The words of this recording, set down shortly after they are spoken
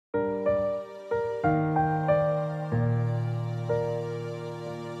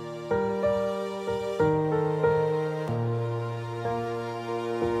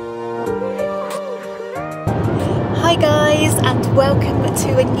guys, and welcome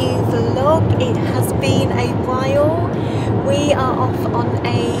to a new vlog. It has been a while. We are off on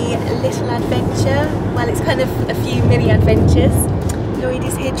a little adventure. Well, it's kind of a few mini adventures. Lloyd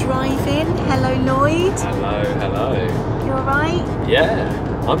is here driving. Hello Lloyd. Hello, hello. You alright? Yeah,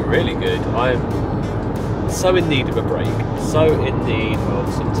 I'm really good. I'm so in need of a break, so in need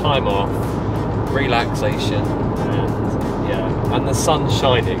of some time off, relaxation, and yeah, and the sun's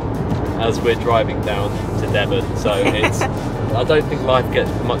shining as we're driving down to Devon, so it's I don't think life gets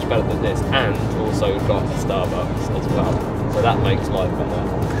much better than this, and also we've got a Starbucks as well, so that makes life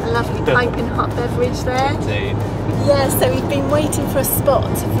better. A lovely piping hot beverage there. Indeed. Yeah, so we've been waiting for a spot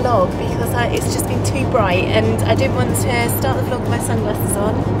to vlog because it's just been too bright, and I didn't want to start the vlog with my sunglasses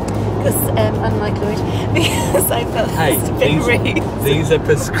on because unlike Lloyd, because I felt it's a bit rude. These are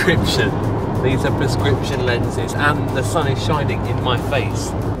prescription. These are prescription lenses, and the sun is shining in my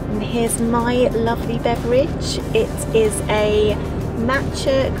face. And here's my lovely beverage. It is a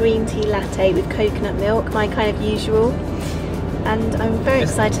matcha green tea latte with coconut milk, my kind of usual. And I'm very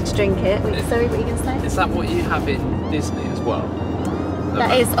excited to drink it. Wait, sorry, what are you going to say? Is that what you have in Disney as well?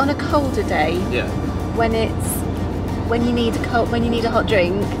 That is on a colder day. Yeah. When you need a hot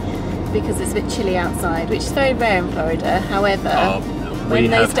drink because it's a bit chilly outside, which is very rare in Florida. However, when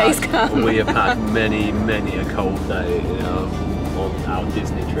those days come, we have had many a cold day on our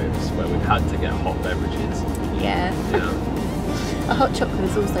Disney trips where we've had to get hot beverages. Yeah. A hot chocolate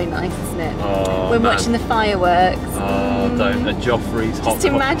is also nice, isn't it? Oh, when watching the fireworks. Oh, don't. A Joffrey's hot Just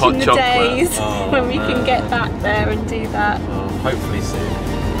imagine hot the chocolate. days when we can get back there and do that. Oh, hopefully soon.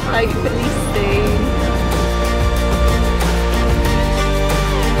 Hopefully soon.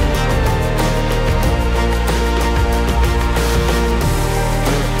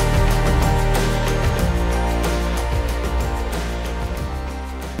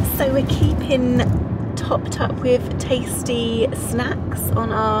 So we're keeping topped up with tasty snacks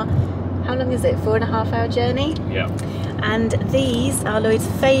on our, how long is it, 4.5 hour journey? Yeah. And these are Lloyd's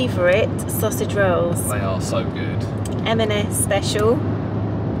favourite sausage rolls. They are so good. M&S special.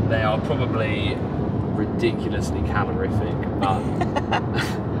 They are probably ridiculously calorific, but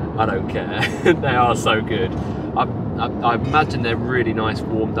I don't care. They are so good. I imagine they're really nice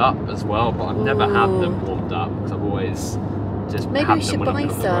warmed up as well, but I've never had them warmed up because I've always just maybe had we should them buy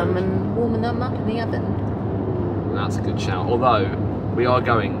some and warm them up in the oven. That's a good shout. Although we are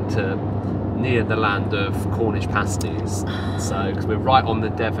going to near the land of Cornish pasties, so because we're right on the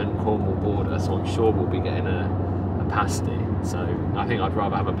Devon Cornwall border, so I'm sure we'll be getting a pasty. So I think I'd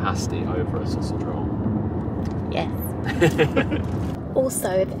rather have a pasty over a sausage roll. Yes. Also,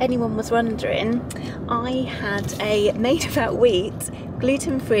 if anyone was wondering, I had a made without wheat,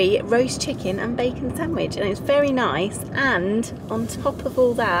 gluten-free roast chicken and bacon sandwich, and it's very nice, and on top of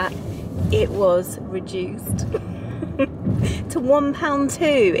all that it was reduced to £1.2.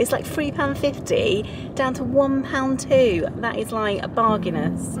 It's like £3.50 down to £1.2. That is like a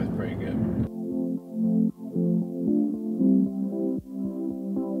bargainous. That's pretty good.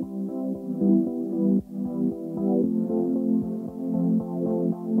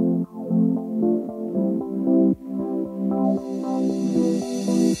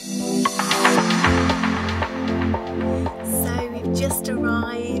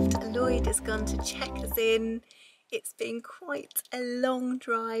 Gone to check us in. It's been quite a long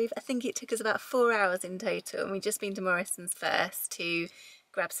drive. I think it took us about 4 hours in total, and we've just been to Morrison's first to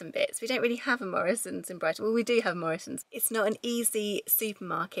grab some bits. We don't really have a Morrison's in Brighton. Well, we do have Morrison's. It's not an easy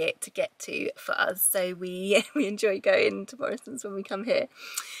supermarket to get to for us, so we enjoy going to Morrison's when we come here.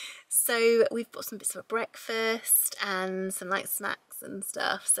 So we've bought some bits for breakfast and some like snacks and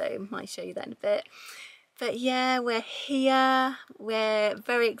stuff, so I might show you that in a bit. But yeah, we're here, we're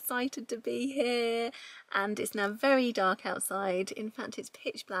very excited to be here, and it's now very dark outside. In fact, it's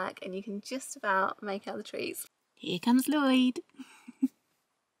pitch black and you can just about make out the trees. Here comes Lloyd.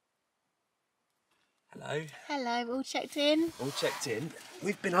 Hello. Hello, all checked in? All checked in.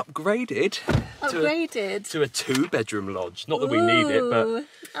 We've been upgraded. Upgraded? To a 2-bedroom lodge. Not that we need it, but...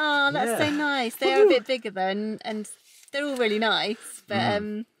 Oh, that's so nice. They are a bit bigger though, and they're all really nice, but...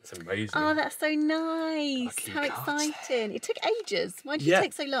 It's amazing. Oh, that's so nice. How exciting. It took ages. Why did it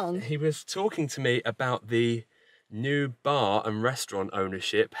take so long? He was talking to me about the new bar and restaurant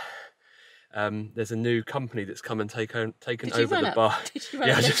ownership. There's a new company that's come and taken over the bar.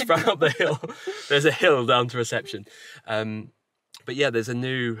 Yeah, I just ran up the hill. There's a hill down to reception. But yeah, there's a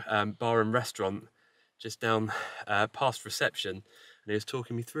new bar and restaurant just down past reception. And he was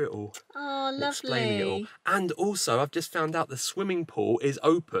talking me through it all. Oh, lovely. Explaining it all. And also, I've just found out the swimming pool is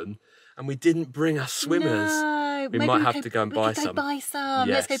open and we didn't bring our swimmers. No. know. We Maybe might have to go and buy we could some. Go buy some.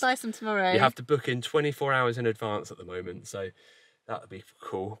 Yes. Let's go buy some tomorrow. You have to book in 24 hours in advance at the moment, so that would be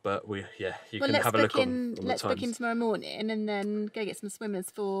cool. But you can have a look on the Let's book in times. tomorrow morning and then go get some swimmers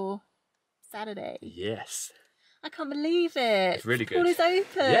for Saturday. Yes. I can't believe it. It's really The pool good. is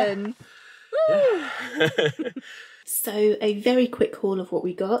open. Yeah. Woo! So a very quick haul of what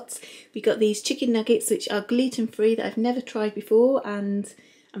we got. We got these chicken nuggets, which are gluten-free, that I've never tried before and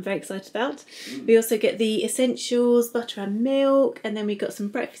I'm very excited about. We also get the essentials, butter and milk, and then we got some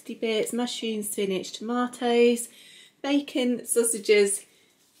breakfasty bits, mushrooms, spinach, tomatoes, bacon, sausages,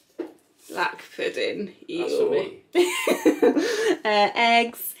 black pudding. That's for me.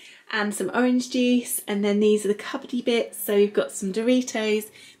 Eggs and some orange juice, and then these are the cupboardy bits. So we've got some Doritos.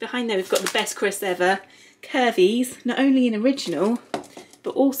 Behind there we've got the best crisp ever, Curvies, not only in original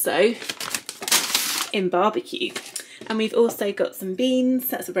but also in barbecue. And we've also got some beans,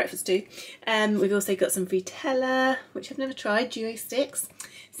 that's for breakfast too. We've also got some Frutella, which I've never tried, duo sticks.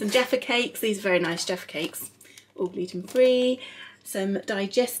 Some Jaffa cakes, these are very nice Jaffa cakes, all gluten free. Some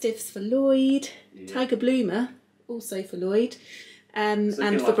digestives for Lloyd, Tiger Bloomer, also for Lloyd, and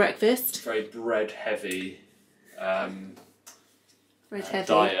for breakfast. Very bread heavy. Bread heavy.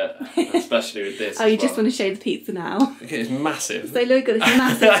 Diet, especially with this. Oh, you just want to show the pizza now? Okay, it's massive. So Lloyd got this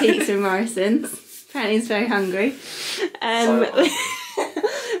massive pizza in Morrison's. Apparently he's very hungry.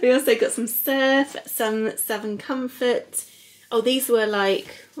 We also got some Surf, some Southern Comfort. Oh, these were like,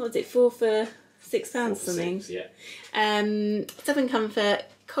 what was it, 4 for £6 or something? 6, yeah. Southern Comfort,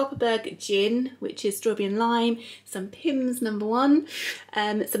 Copperberg gin, which is strawberry and lime, some Pimm's No. 1,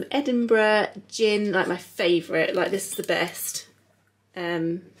 some Edinburgh gin, like my favourite, like this is the best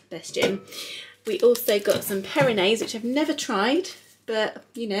gin. We also got some Pyrenees, which I've never tried, but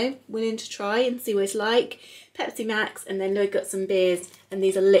you know, willing to try and see what it's like. Pepsi Max, and then Lloyd got some beers, and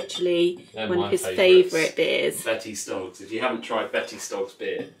these are literally one of his favourite beers. Betty Stoggs. If you haven't tried Betty Stoggs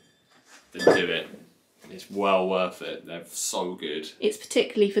beer, then do it. It's well worth it. They're so good. It's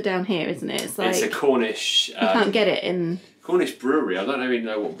particularly for down here, isn't it? It's like it's a Cornish. You can't get it in Cornish brewery. I don't even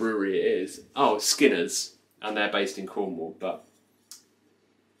know what brewery it is. Oh, Skinner's, and they're based in Cornwall, but.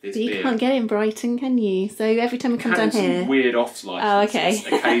 You can't get it in Brighton, can you? So every time we come down here, weird off licenses. Oh,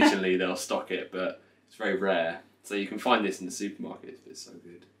 okay. Occasionally they'll stock it, but it's very rare. So you can find this in the supermarkets, but it's so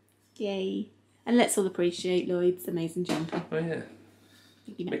good. Yay! And let's all appreciate Lloyd's amazing jumper. Oh yeah.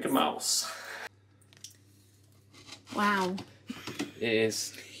 Mickey Mouse. Wow. It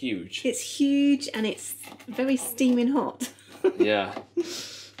is huge. It's huge and it's very steaming hot. Yeah.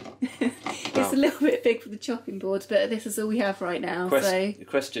 It's a little bit big for the chopping board, but this is all we have right now. The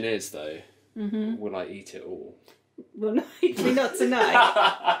question is though, will I eat it all? Well, no, hopefully not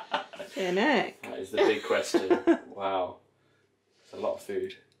tonight. Yeah, no. That is the big question. Wow. It's a lot of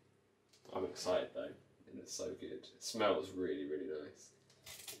food. I'm excited though, and it's so good. It smells really, really nice.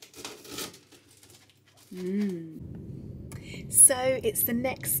 So it's the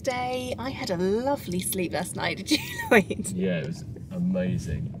next day. I had a lovely sleep last night, did you, Lloyd? Yeah, it was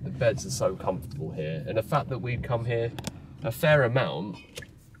amazing. The beds are so comfortable here, and the fact that we've come here a fair amount,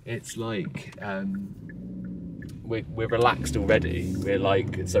 it's like we're relaxed already. We're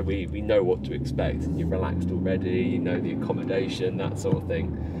like, so we know what to expect, and you're relaxed already, you know the accommodation, that sort of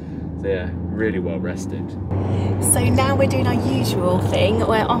thing. So yeah, really well rested. So now we're doing our usual thing.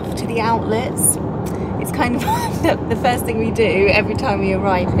 We're off to the outlets. It's kind of the first thing we do every time we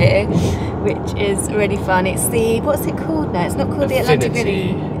arrive here, which is really fun. It's the, what's it called now? It's not called the Atlantic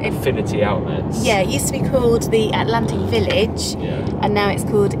Village. Affinity Outlets. Yeah, it used to be called the Atlantic Village. Yeah. And now it's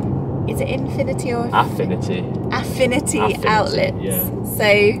called, is it Infinity or Affinity? Affinity Outlets. Yeah. So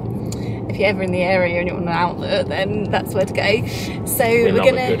if you're ever in the area and you want an outlet, then that's where to go. So we love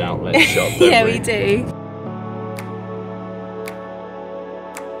gonna a good outlet shop. Don't yeah, we? we do.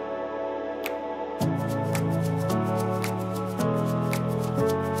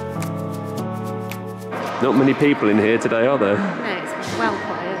 Not many people in here today, are there? No, it's well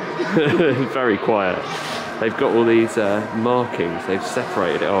quiet. Very quiet. They've got all these markings, they've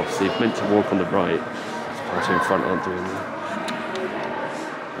separated it off, so you're meant to walk on the right. Those in front aren't doing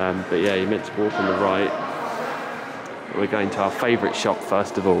that. But yeah, you're meant to walk on the right. We're going to our favourite shop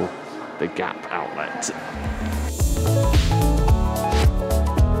first of all, the Gap outlet.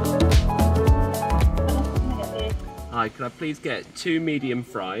 Hi, can I please get 2 medium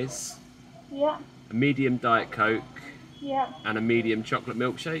fries? Yeah. A medium Diet Coke? Yeah. And a medium chocolate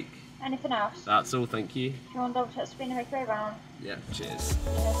milkshake? Anything else? That's all, thank you. Do you want double check spin and make way round? Yeah, cheers.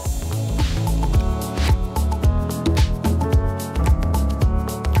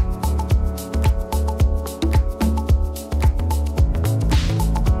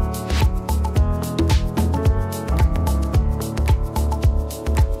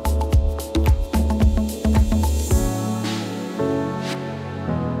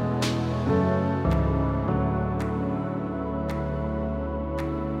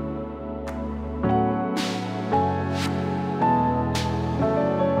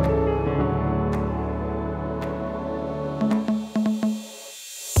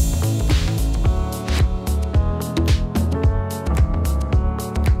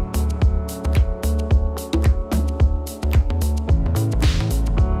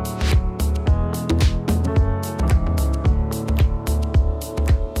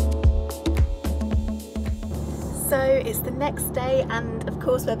 So it's the next day and of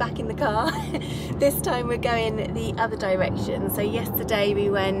course we're back in the car. This time we're going the other direction. So yesterday we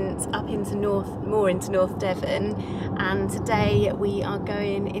went up into more into North Devon, and today we are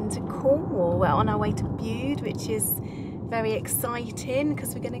going into Cornwall. We're on our way to Bude, which is very exciting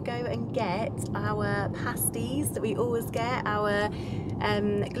because we're going to go and get our pasties that we always get, our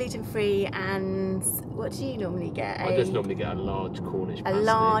gluten-free, and what do you normally get? I just normally get a large Cornish pasty. A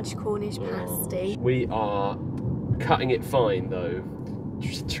large Cornish pasty. We are cutting it fine though,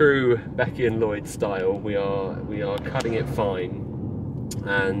 true Becky and Lloyd style. We are cutting it fine,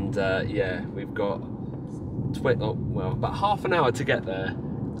 and yeah, we've got about half an hour to get there,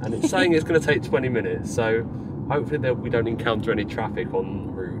 and it's saying it's going to take 20 minutes. So hopefully we don't encounter any traffic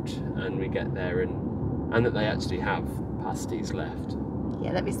en route, and we get there and that they actually have pasties left.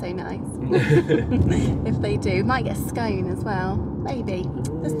 Yeah, that'd be so nice. If they do. Might get a scone as well. Maybe.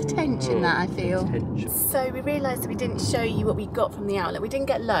 There's potential in that, I feel. Potential. So we realised that we didn't show you what we got from the outlet. We didn't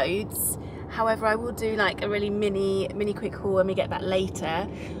get loads. However, I will do like a really mini quick haul when we get back later.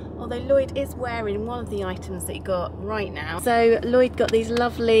 Although Lloyd is wearing one of the items that he got right now. So Lloyd got these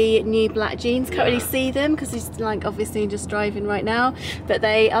lovely new black jeans. Can't really see them because he's like obviously just driving right now. But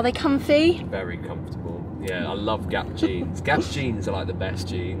are they comfy? Very comfortable. Yeah, I love Gap jeans. Gap jeans are like the best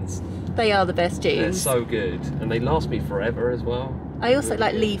jeans. They are the best jeans. They're so good, and they last me forever as well. I also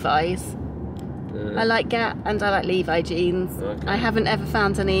like Levi's. I like Gap and I like Levi jeans. Okay. I haven't ever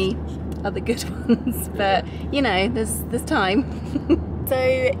found any other good ones, but you know, there's time.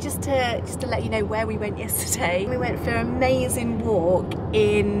 So just to let you know where we went yesterday, we went for an amazing walk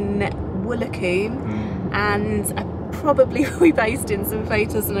in Woolacombe, and probably we'll be posting some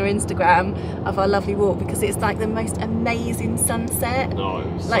photos on our Instagram of our lovely walk because it's like the most amazing sunset. Oh,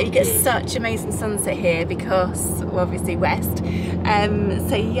 it was like so you get good. such amazing sunset here because we're obviously west.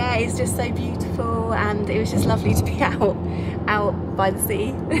 So yeah, it's just so beautiful, and it was just lovely to be out by the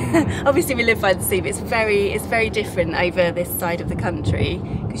sea. Obviously we live by the sea, but it's very different over this side of the country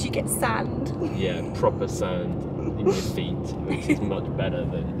because you get sand. Yeah, proper sand in your feet, which is much better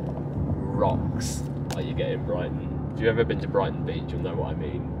than rocks like you get in Brighton. If you've ever been to Brighton Beach, you'll know what I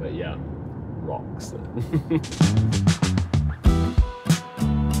mean. But yeah, rocks.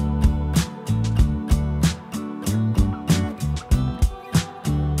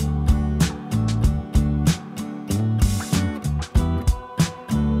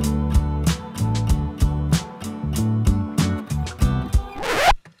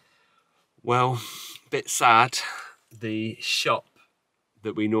 Well, bit sad. The shop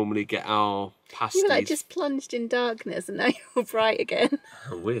that we normally get our pasties. You were like just plunged in darkness and now you're bright again.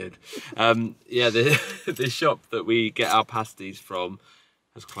 Oh, weird. Yeah, the shop that we get our pasties from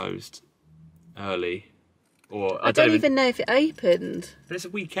has closed early. Or I don't even know if it opened. But it's a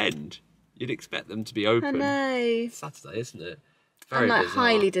weekend. You'd expect them to be open. I know. It's Saturday, isn't it? Very I'm like bizarre.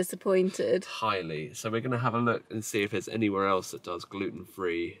 highly disappointed. Highly. So we're going to have a look and see if there's anywhere else that does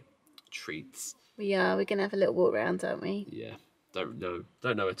gluten-free treats. We are. We're going to have a little walk around, aren't we? Yeah. Don't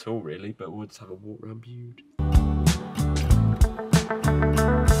know at all really, but we'll just have a walk around Bude.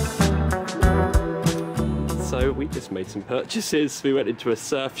 So we just made some purchases. We went into a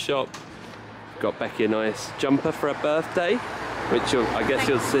surf shop, got Becky a nice jumper for her birthday, which I guess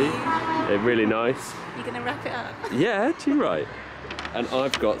you'll see. They're really nice. You're going to wrap it up? Yeah, too right. And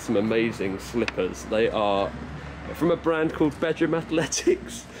I've got some amazing slippers. They are from a brand called Bedroom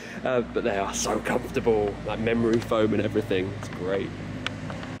Athletics. But they are so comfortable, like memory foam and everything. It's great.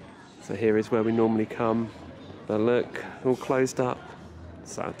 So here is where we normally come. But look, all closed up.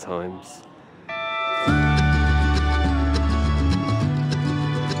 Sad times.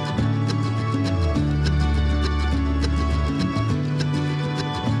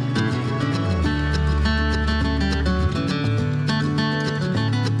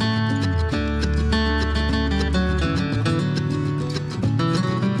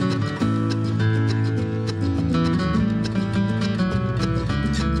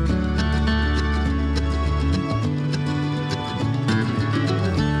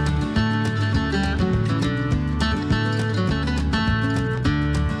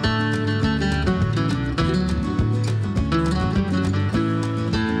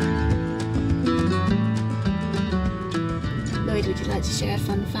 Would you like to share a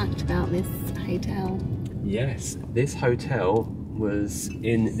fun fact about this hotel? Yes, this hotel was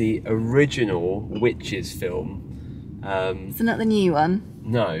in the original Witches film. So not the new one?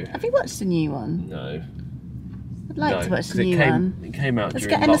 No. Have you watched the new one? No. I'd like to watch the 'cause new one. It came out Let's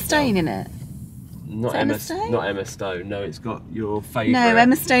during get Emma lockdown. Stone in it. Not Emma Stone? Not Emma Stone. No, it's got your favourite. No,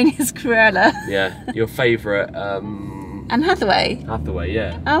 Emma Stone is Cruella. Yeah, your favourite Anne Hathaway? Hathaway,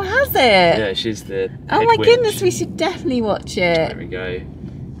 yeah. Oh, has it? Yeah, she's the Oh head my witch. goodness, we should definitely watch it. There we go.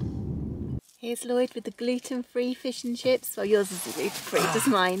 Here's Lloyd with the gluten-free fish and chips. Well, yours is gluten-free, does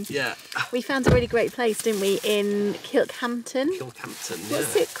mine? Yeah. We found a really great place, didn't we, in Kilkhampton? Kilkhampton, yeah.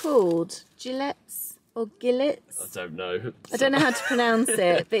 What's it called? Gillett's or Gillett's? I don't know. I don't know how to pronounce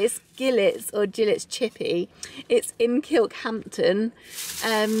it, but it's Gillett's or Gillett's Chippy. It's in Kilkhampton.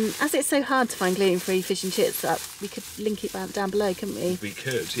 As it's so hard to find gluten-free fish and chips, we could link it down below, couldn't we? We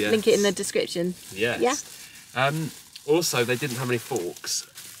could, yeah. Link it in the description. Yes. Yeah. Also, they didn't have any forks.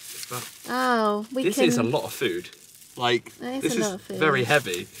 But oh, this is a lot of food. Like, this is very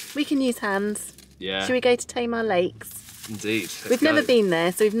heavy. We can use hands. Yeah. Should we go to Tamar Lakes? Indeed. We've never been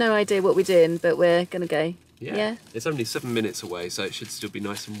there, so we've no idea what we're doing, but we're going to go. Yeah. It's only 7 minutes away, so it should still be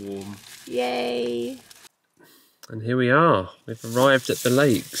nice and warm. Yay. And here we are. We've arrived at the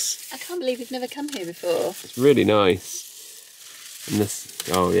lakes. I can't believe we've never come here before. It's really nice. And this,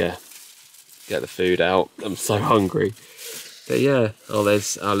 oh yeah. Get the food out. I'm so hungry. But yeah, oh,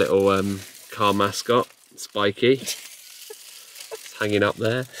 there's our little car mascot, Spiky. It's hanging up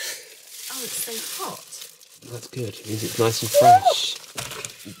there. Oh, it's so hot. That's good. It means it's nice and fresh.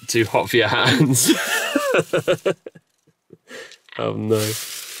 Too hot for your hands. Oh no.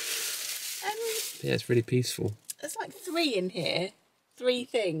 Yeah, it's really peaceful. There's like 3 in here. 3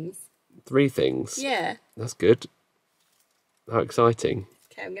 things. 3 things? Yeah. That's good. How exciting.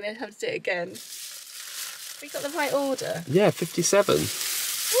 Okay, I'm going to have to do it again. We got the right order. Yeah, 57. Woo!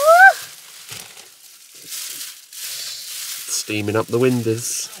 Steaming up the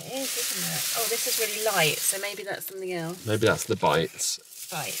windows. Oh, it is, isn't it? Oh, this is really light, so maybe that's something else. Maybe that's the bites.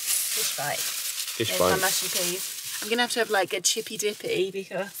 Bites. Fish bites. Fish There's bites. my mushy peas. I'm going to have like a chippy dippy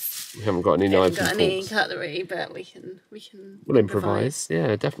because We haven't got any we haven't knives got and any forks. cutlery, but we can We'll improvise.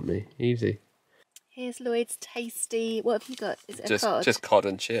 Yeah, definitely. Easy. Here's Lloyd's tasty. What have you got? Is it a cod? Just cod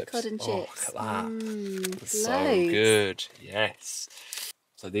and chips. Cod and Oh, chips. look at that. So loads. good. Yes.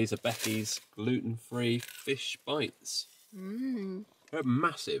 So these are Becky's gluten-free fish bites. They're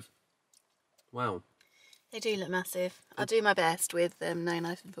massive. Wow. They do look massive. I'll do my best with no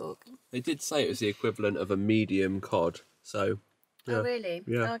knife and fork. They did say it was the equivalent of a medium cod. So. Yeah. Oh really?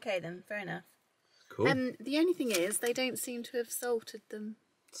 Yeah. Okay then, fair enough. Cool. The only thing is they don't seem to have salted them.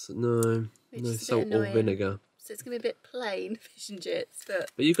 So, no Which is a bit salt or annoying. vinegar. So it's going to be a bit plain fish and chips,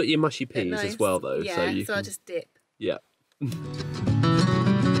 but But you've got your mushy peas nice. as well, though. Yeah, so you I'll can. just dip. Yeah. So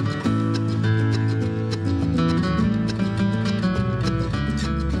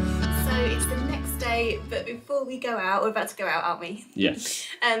it's the next day, but before we go out, we're about to go out, aren't we? Yes.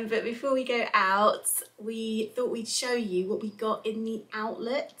 But before we go out, we thought we'd show you what we got in the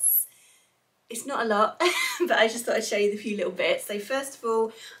outlets. It's not a lot, but I just thought I'd show you the few little bits. So first of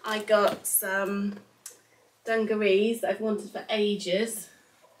all, I got some dungarees that I've wanted for ages.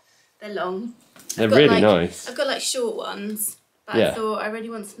 They're long. They're really nice. I've got like short ones, but Yeah. I thought I really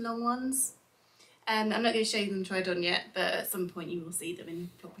want some long ones. I'm not going to show you them tried on yet, but at some point you will see them in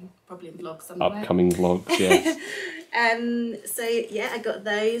probably in vlogs somewhere. Upcoming vlogs, yes. So yeah, I got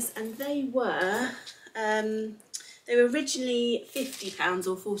those, and they were originally £50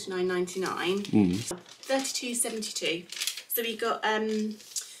 or $49.99. 32.72. So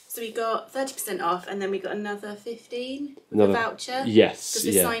we got 30% off, and then we got another 15 with a voucher. Yes, because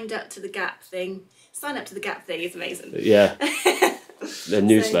we yeah. signed up to the Gap thing. Sign up to the Gap thing is amazing. Yeah. Their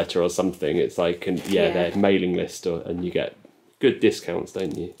newsletter or something. It's like, their mailing list, and you get good discounts,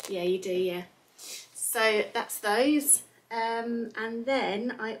 don't you? Yeah, you do, yeah. So that's those. And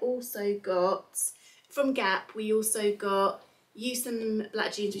then I also got, from Gap, we also got you some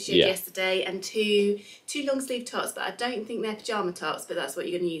black jeans we showed yesterday, and two long sleeve tops, but I don't think they're pyjama tops, but that's what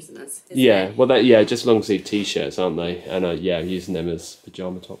you're going to use them as. Yeah, it? well, just long sleeve t-shirts, aren't they? And I'm using them as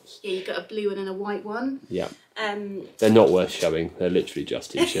pyjama tops. Yeah, you got a blue one and a white one. Yeah. They're not worth showing. They're literally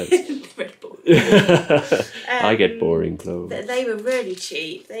just t-shirts. Very boring. I get boring clothes. They were really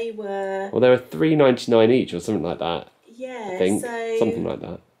cheap. They were. Well, they were $3.99 each or something like that. Yeah, I think So something like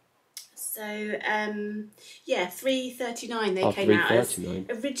that. $3.39 they came out as.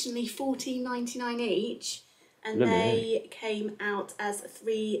 $3.39. Originally $14.99 each, and Blimey. they came out as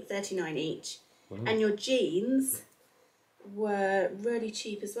 $3.39 each. Wow. And your jeans were really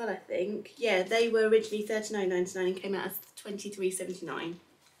cheap as well, I think. Yeah, they were originally $39.99 and came out as $23.79.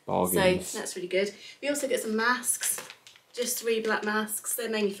 Bargains. So that's really good. We also got some masks. Just 3 black masks. They're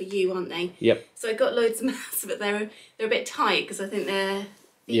mainly for you, aren't they? Yep. So I got loads of masks, but they're a bit tight because I think they're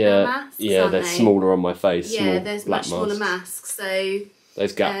female masks. Yeah, aren't they're they? smaller on my face. Yeah, small there's black much smaller masks. So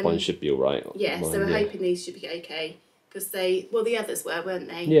those Gap ones should be all right. yeah, so we're hoping these should be okay because the others weren't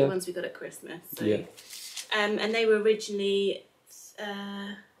they? Yeah. The ones we got at Christmas. So. Yeah. and they were originally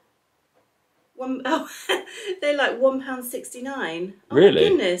they're like £1.69. Oh really? my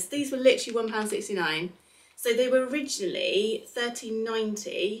goodness, these were literally £1.69. So they were originally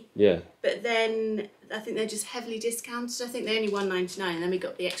 £13.90. Yeah. But then I think they're just heavily discounted. I think they're only £1.99, and then we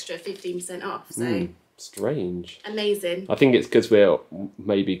got the extra 15% off. So strange. amazing. I think it's because we're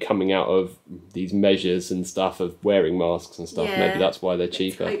maybe coming out of these measures and stuff of wearing masks and stuff. Yeah, Maybe that's why they're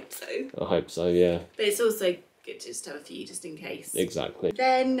cheaper. I hope so. I hope so, yeah. But it's also good to just have a few just in case. Exactly.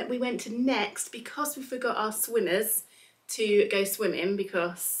 Then we went to Next because we forgot our swimmers to go swimming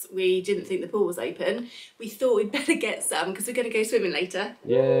because we didn't think the pool was open. We thought we'd better get some because we're going to go swimming later.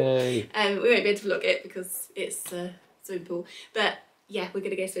 Yay. We won't be able to vlog it because it's a swimming pool. But yeah, we're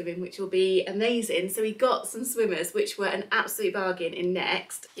going to go swimming, which will be amazing. So we got some swimmers, which were an absolute bargain in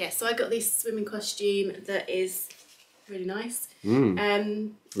Next. Yeah, so I got this swimming costume that is really nice.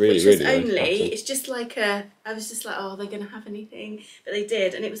 Really, which was really only, nice. it's just like I was just like, oh, they're going to have anything. But they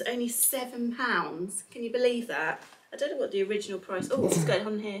did, and it was only £7. Can you believe that? I don't know what the original price, oh, what's going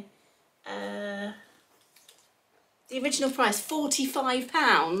on here? The original price,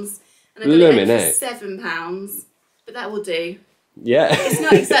 £45, and I got it for £7, but that will do. Yeah. It's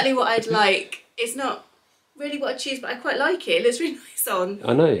not exactly what I'd like. It's not really what I choose, but I quite like it. It looks really nice on.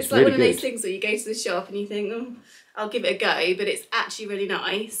 I know, it's like really one of those good. things where you go to the shop and you think, oh, I'll give it a go, but it's actually really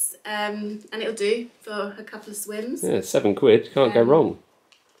nice. And it'll do for a couple of swims. Yeah, £7. Can't go wrong.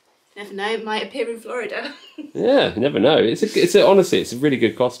 Never know, it might appear in Florida. Yeah, never know. Honestly, it's a really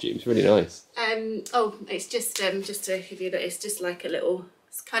good costume. It's really nice. It's just to give you that, it's just like a little,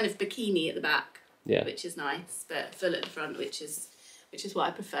 it's kind of bikini at the back. Yeah. Which is nice, but full at the front, which is what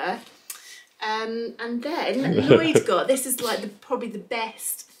I prefer. And then Lloyd got, this is like probably the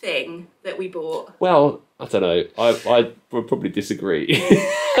best thing that we bought. Well, I don't know. I would probably disagree.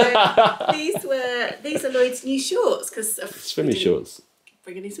 These are Lloyd's new shorts because Swimming shorts.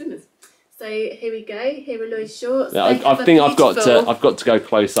 Bring any swimmers. So here we go. Here are Lloyd's shorts. Yeah, I think I've got to go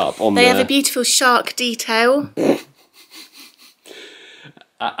close up on. They have a beautiful shark detail.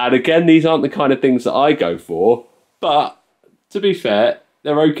 And again, these aren't the kind of things that I go for, but to be fair,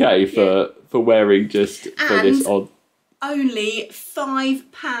 they're okay for wearing just for this odd. Only £5.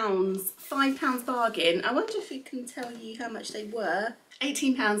 £5 bargain. I wonder if we can tell you how much they were.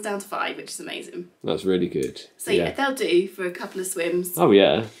 £18 down to £5, which is amazing. That's really good. So yeah, they'll do for a couple of swims. Oh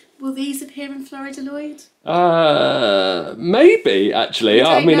yeah. Will these appear in Florida, Lloyd? Maybe actually.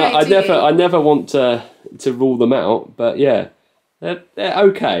 I mean, I never want to rule them out, but yeah, they're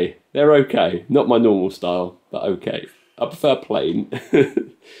okay. They're okay. Not my normal style, but okay. I prefer plain.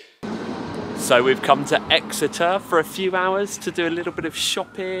 So we've come to Exeter for a few hours to do a little bit of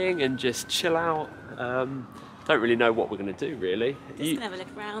shopping and just chill out. Don't really know what we're going to do, really. Just going to have a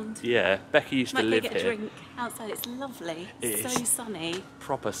look around. Yeah, Becky used to live here. Might go get a drink outside. It's lovely. It's so sunny.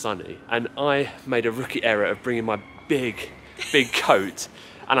 Proper sunny. And I made a rookie error of bringing my big coat,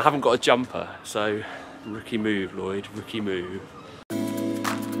 and I haven't got a jumper. So, rookie move, Lloyd. Rookie move.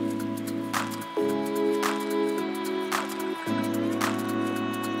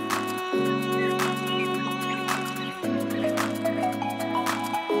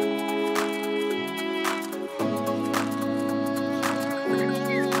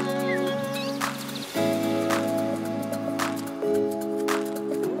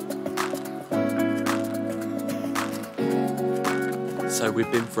 So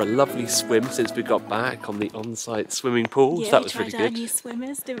we've been for a lovely swim since we got back on the on-site swimming pool. Yeah, so that was really good. We tried our new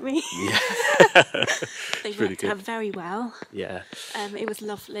swimmers, didn't we? Yeah. They worked out very well. Yeah. It was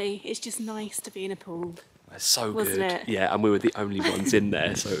lovely. It's just nice to be in a pool. So wasn't good. It? Yeah, and we were the only ones in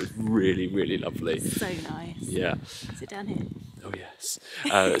there, so it was really, really lovely. So nice. Yeah. Is it down here? Oh yes.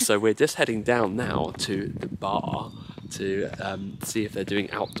 So we're just heading down now to the bar to see if they're doing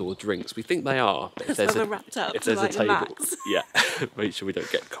outdoor drinks. We think they are. But if there's a table, yeah, make sure we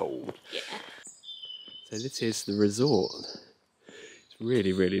don't get cold. Yeah. So this is the resort. It's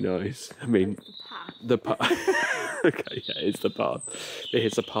really, really nice. I mean, the path. Okay, yeah, it's the path.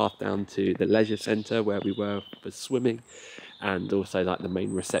 Here's the path down to the leisure centre where we were for swimming, and also like the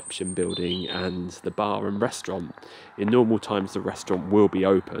main reception building and the bar and restaurant. In normal times, the restaurant will be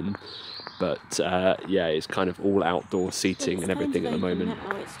open, but yeah, it's kind of all outdoor seating and everything at the moment.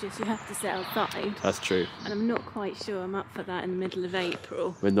 Now it's just you have to sit outside. That's true. And I'm not quite sure I'm up for that in the middle of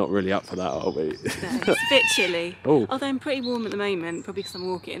April. We're not really up for that, are we? No, it's a bit chilly. Oh. Although I'm pretty warm at the moment, probably because I'm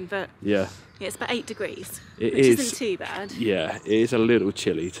walking, but yeah, it's about 8 degrees, which isn't too bad. Yeah, it is a little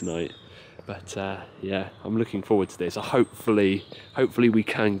chilly tonight. But yeah, I'm looking forward to this. Hopefully we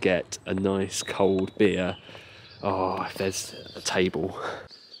can get a nice cold beer. Oh, if there's a table.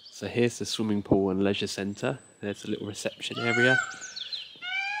 So here's the swimming pool and leisure centre. There's a little reception area.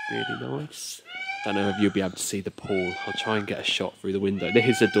 Really nice. Don't know if you'll be able to see the pool. I'll try and get a shot through the window.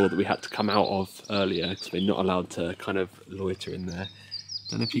 Here's the door that we had to come out of earlier because we're not allowed to kind of loiter in there.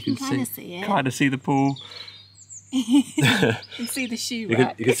 Don't know if you can see it. Kind of see the pool. You can see the shoe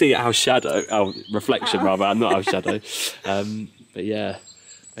rack. You can see our shadow, our reflection rather, not our shadow. But yeah,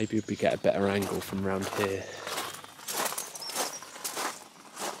 maybe we get a better angle from around here.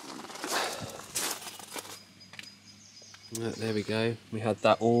 There we go. We had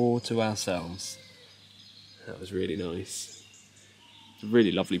that all to ourselves. That was really nice. It's a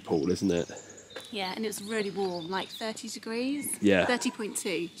really lovely pool, isn't it? Yeah, and it was really warm, like 30 degrees. Yeah.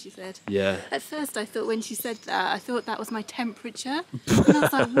 30.2, she said. Yeah. At first I thought when she said that, I thought that was my temperature. And I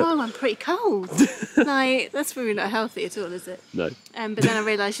was like, whoa, I'm pretty cold. Like, that's really not healthy at all, is it? No. But then I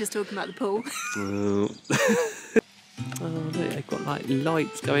realised she was talking about the pool. Oh, look, they've got like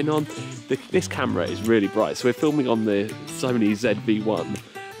lights going on. This camera is really bright. So we're filming on the Sony ZV-1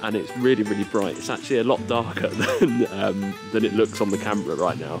 and it's really, really bright. It's actually a lot darker than it looks on the camera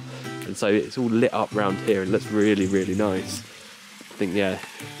right now. And so it's all lit up around here and looks really, really nice. I think, yeah,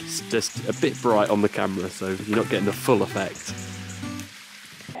 it's just a bit bright on the camera, so you're not getting the full effect.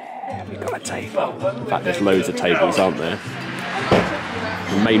 We've got a table. In fact, there's loads of tables, aren't there?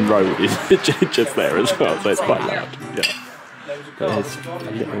 The main road is just there as well, so it's quite loud. Yeah. But there's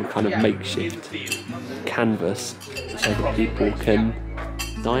a little kind of makeshift canvas so that people can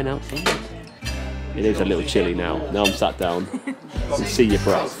dine outside. It is a little chilly now. Now I'm sat down. You can see your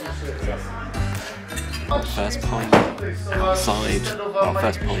breath. First pint outside, our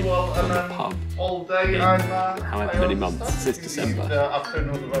first pint from the pub in however many months, since December.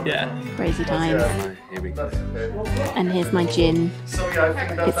 Yeah. Crazy times. Here we go. And here's my gin.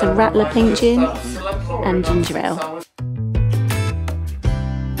 It's a Rattler pink gin and ginger ale.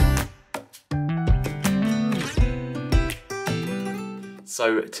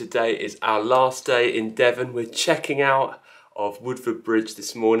 So today is our last day in Devon. We're checking out of Woodford Bridge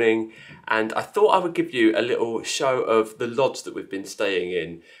this morning, and I thought I would give you a little show of the lodge that we've been staying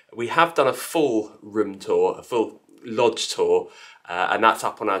in. We have done a full room tour, a full lodge tour, and that's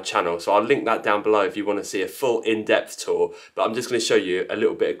up on our channel, so I'll link that down below if you want to see a full in-depth tour, but I'm just going to show you a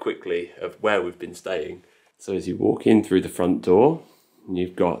little bit quickly of where we've been staying. So as you walk in through the front door,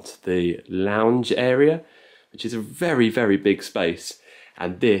 you've got the lounge area, which is a very, very big space.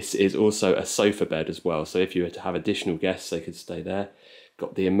 And this is also a sofa bed as well. So if you were to have additional guests, they could stay there.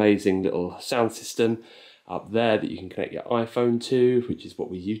 Got the amazing little sound system up there that you can connect your iPhone to, which is what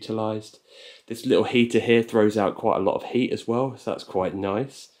we utilised. This little heater here throws out quite a lot of heat as well, so that's quite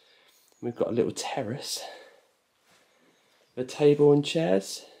nice. We've got a little terrace. A table and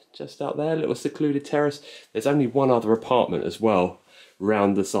chairs just out there, a little secluded terrace. There's only one other apartment as well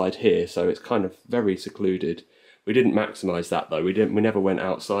round the side here, so it's kind of very secluded. We didn't maximise that though, we never went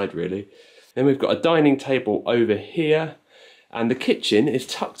outside really. Then we've got a dining table over here, and the kitchen is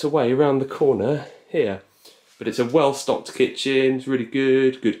tucked away around the corner here. But it's a well-stocked kitchen, it's really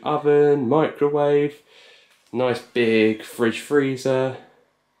good oven, microwave, nice big fridge freezer,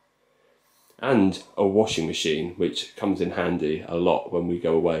 and a washing machine, which comes in handy a lot when we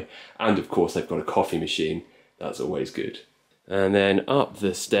go away. And of course they've got a coffee machine, that's always good. And then up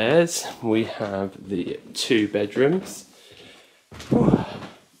the stairs, we have the 2 bedrooms. And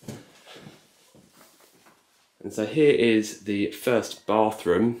so here is the first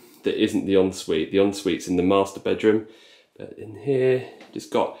bathroom that isn't the ensuite. The ensuite's in the master bedroom. But in here,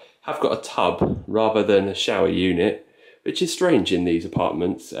 have got a tub rather than a shower unit, which is strange in these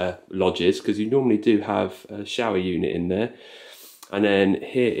apartments, lodges, because you normally do have a shower unit in there. And then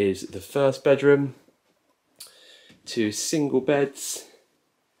here is the first bedroom. 2 single beds.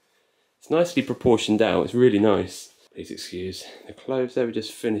 It's nicely proportioned out, it's really nice. Please excuse the clothes, they were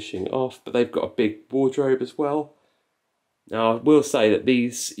just finishing off, but they've got a big wardrobe as well. Now I will say that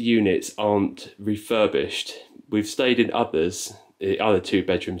these units aren't refurbished. We've stayed in others, the other 2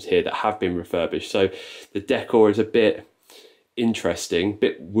 bedrooms here that have been refurbished, so the decor is a bit interesting, a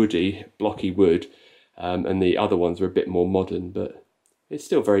bit woody, blocky wood, and the other ones are a bit more modern, but it's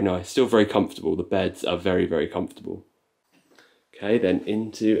still very nice, still very comfortable. The beds are very, very comfortable. Okay, then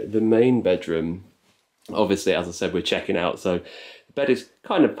into the main bedroom. Obviously, as I said, we're checking out, so the bed is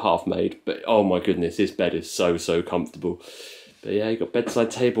kind of half made, but oh my goodness, this bed is so, so comfortable. But yeah, you've got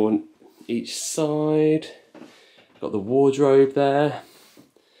bedside table on each side. Got the wardrobe there.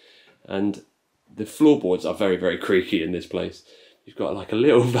 And the floorboards are very, very creaky in this place. You've got like a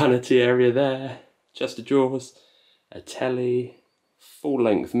little vanity area there, chest of drawers, a telly,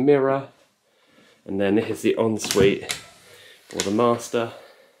 full-length mirror, and then here's the ensuite or the master.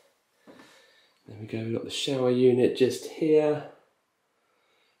 There we go, we've got the shower unit just here.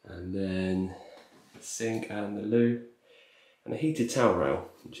 And then the sink and the loo. And a heated towel rail,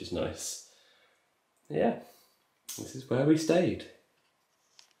 which is nice. Yeah, this is where we stayed.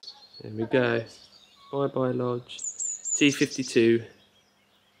 There we go. Bye bye lodge. T52. It's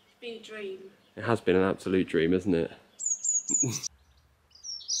been a dream. It has been an absolute dream, isn't it?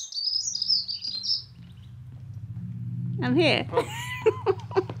 I'm here.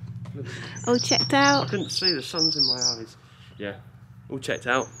 All checked out. I couldn't see, the sun's in my eyes. Yeah, all checked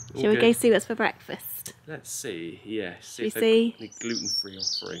out. All Shall we good. go see what's for breakfast? Let's see, yeah. See We if they've see? got any gluten-free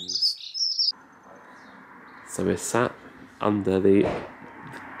offerings. So we're sat under the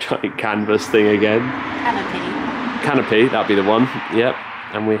giant canvas thing again. Canopy, that'd be the one, yep.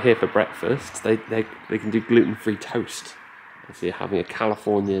 And we're here for breakfast. They can do gluten-free toast. So you're having a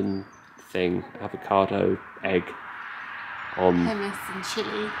Californian thing, avocado, egg on... Hummus and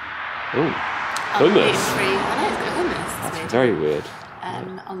chilli. Oh, hummus. Gluten-free. I know, it's got hummus. That's Weird. very weird.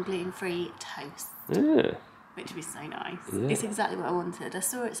 On gluten-free toast. Yeah. Which would be so nice. Yeah. It's exactly what I wanted. I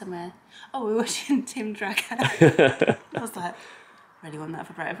saw it somewhere. Oh, we were watching Tim Drago. I was like, really want that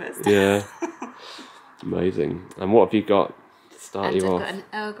for breakfast. Yeah. Amazing. And what have you got to start And you I've off? got an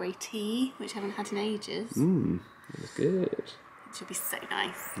Earl Grey tea, which I haven't had in ages. That's good. Which would be so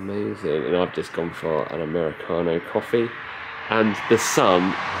nice. Amazing. And I've just gone for an Americano coffee. And the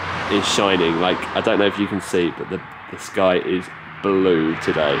sun is shining. Like, I don't know if you can see, but the sky is blue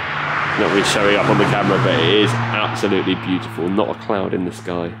today. Not really showing up on the camera, but it is absolutely beautiful. Not a cloud in the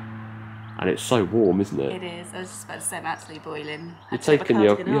sky. And it's so warm, isn't it? It is. I was just about to say I'm absolutely boiling. You took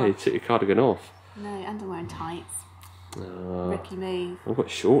your cardigan off. No, and I'm wearing tights. Uh, Rookie move. I've got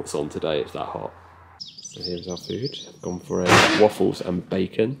shorts on today, it's that hot. So here's our food. I've gone for waffles and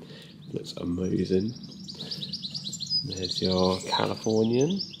bacon. Looks amazing. There's your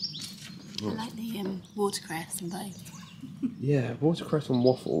Californian. I like the watercress and bacon. Yeah, watercress on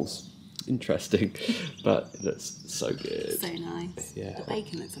waffles. Interesting, but it looks so good. So nice. Yeah. The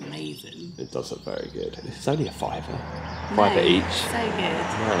bacon looks amazing. It does look very good. It's only a fiver. No, Fiver each. So good.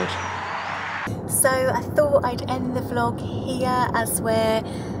 Mad. So I thought I'd end the vlog here as we're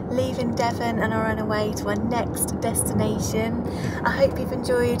leaving Devon and are on our way to our next destination. I hope you've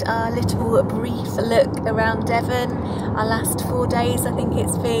enjoyed our little brief look around Devon. Our last 4 days, I think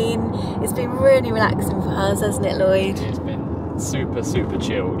it's been really relaxing for us, hasn't it, Lloyd? It's been super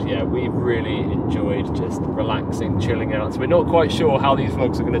chilled. Yeah, we've really enjoyed just relaxing, chilling out. So we're not quite sure how these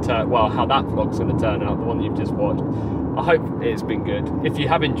vlogs are going to turn, well, how that vlog's going to turn out, the one that you've just watched. I hope it's been good. If you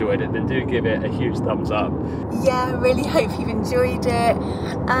have enjoyed it, then do give it a huge thumbs up. Yeah, I really hope you've enjoyed it.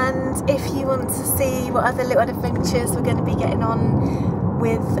 And if you want to see what other little adventures we're going to be getting on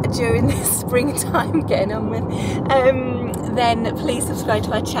with during this springtime, then please subscribe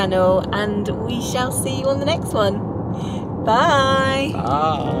to our channel and we shall see you on the next one. Bye.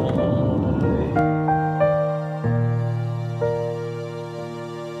 Bye.